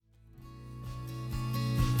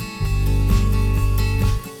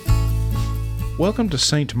Welcome to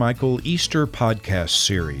St. Michael Easter Podcast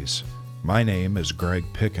Series. My name is Greg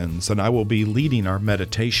Pickens, and I will be leading our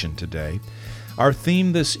meditation today. Our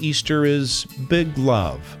theme this Easter is Big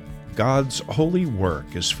Love. God's holy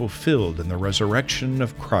work is fulfilled in the resurrection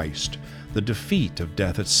of Christ, the defeat of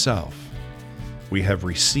death itself. We have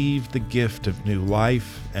received the gift of new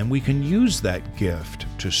life, and we can use that gift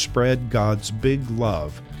to spread God's big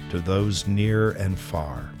love to those near and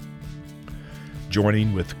far.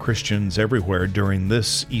 Joining with Christians everywhere during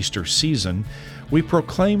this Easter season, we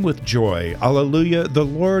proclaim with joy, Alleluia, the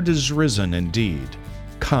Lord is risen indeed.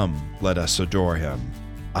 Come, let us adore him.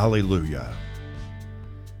 Alleluia.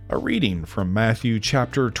 A reading from Matthew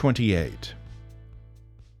chapter 28.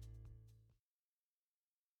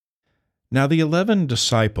 Now the 11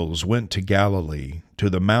 disciples went to Galilee, to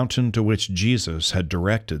the mountain to which Jesus had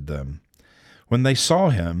directed them. When they saw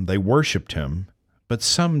him, they worshipped him, but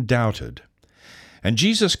some doubted. And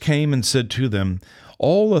Jesus came and said to them,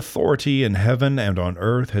 All authority in heaven and on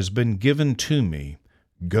earth has been given to me.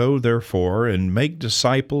 Go, therefore, and make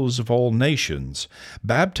disciples of all nations,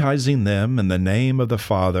 baptizing them in the name of the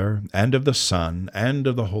Father, and of the Son, and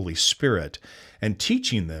of the Holy Spirit, and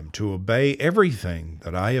teaching them to obey everything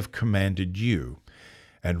that I have commanded you.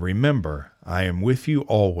 And remember, I am with you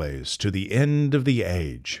always, to the end of the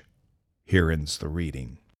age. Here ends the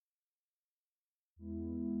reading.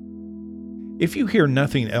 If you hear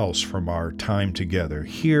nothing else from our time together,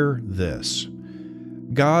 hear this.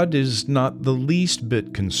 God is not the least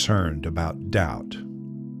bit concerned about doubt.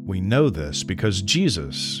 We know this because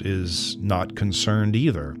Jesus is not concerned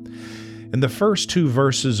either. In the first two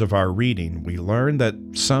verses of our reading, we learn that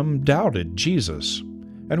some doubted Jesus.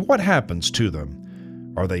 And what happens to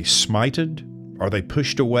them? Are they smited? Are they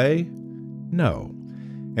pushed away? No.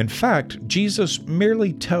 In fact, Jesus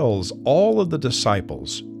merely tells all of the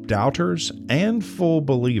disciples, doubters and full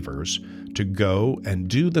believers, to go and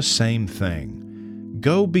do the same thing.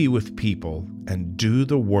 Go be with people and do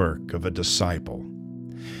the work of a disciple.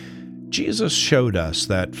 Jesus showed us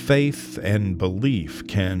that faith and belief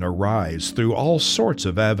can arise through all sorts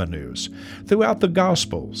of avenues. Throughout the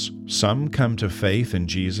Gospels, some come to faith in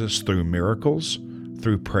Jesus through miracles,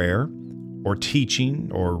 through prayer, or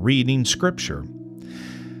teaching or reading Scripture.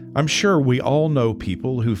 I'm sure we all know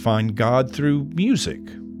people who find God through music.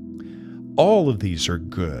 All of these are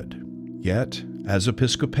good, yet, as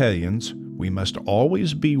Episcopalians, we must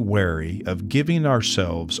always be wary of giving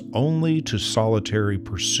ourselves only to solitary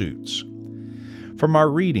pursuits. From our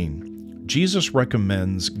reading, Jesus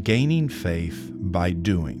recommends gaining faith by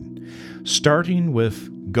doing, starting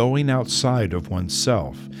with going outside of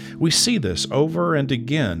oneself. We see this over and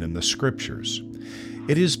again in the Scriptures.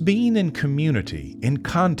 It is being in community, in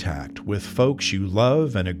contact with folks you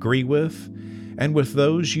love and agree with, and with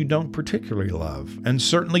those you don't particularly love and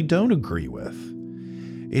certainly don't agree with.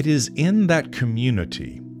 It is in that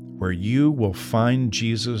community where you will find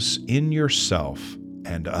Jesus in yourself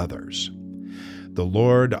and others. The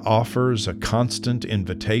Lord offers a constant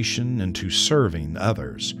invitation into serving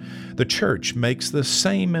others. The Church makes the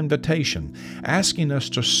same invitation, asking us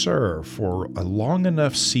to serve for a long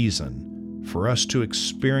enough season for us to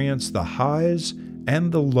experience the highs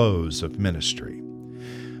and the lows of ministry.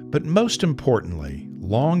 But most importantly,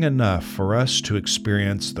 long enough for us to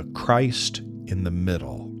experience the Christ in the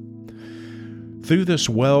middle. Through this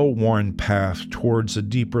well-worn path towards a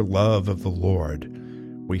deeper love of the Lord,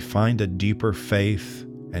 we find a deeper faith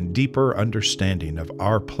and deeper understanding of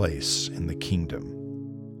our place in the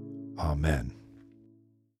kingdom. Amen.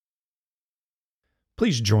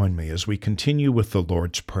 Please join me as we continue with the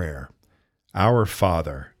Lord's Prayer. Our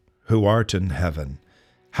Father, who art in heaven,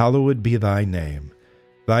 hallowed be thy name.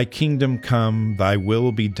 Thy kingdom come, thy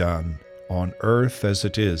will be done, on earth as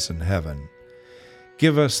it is in heaven.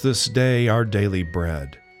 Give us this day our daily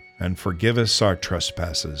bread, and forgive us our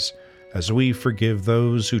trespasses, as we forgive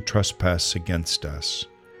those who trespass against us.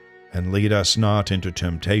 And lead us not into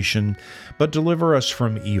temptation, but deliver us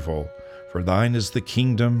from evil. For thine is the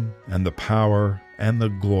kingdom, and the power, and the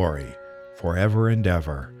glory, forever and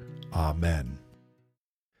ever. Amen.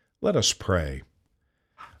 Let us pray.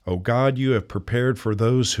 O God, you have prepared for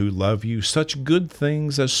those who love you such good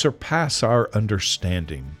things as surpass our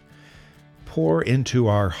understanding. Pour into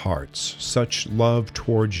our hearts such love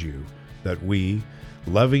towards you that we,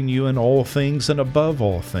 loving you in all things and above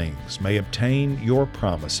all things, may obtain your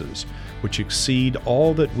promises, which exceed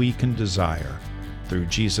all that we can desire. Through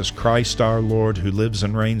Jesus Christ our Lord, who lives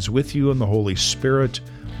and reigns with you in the Holy Spirit,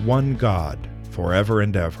 one God, forever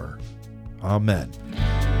and ever. Amen.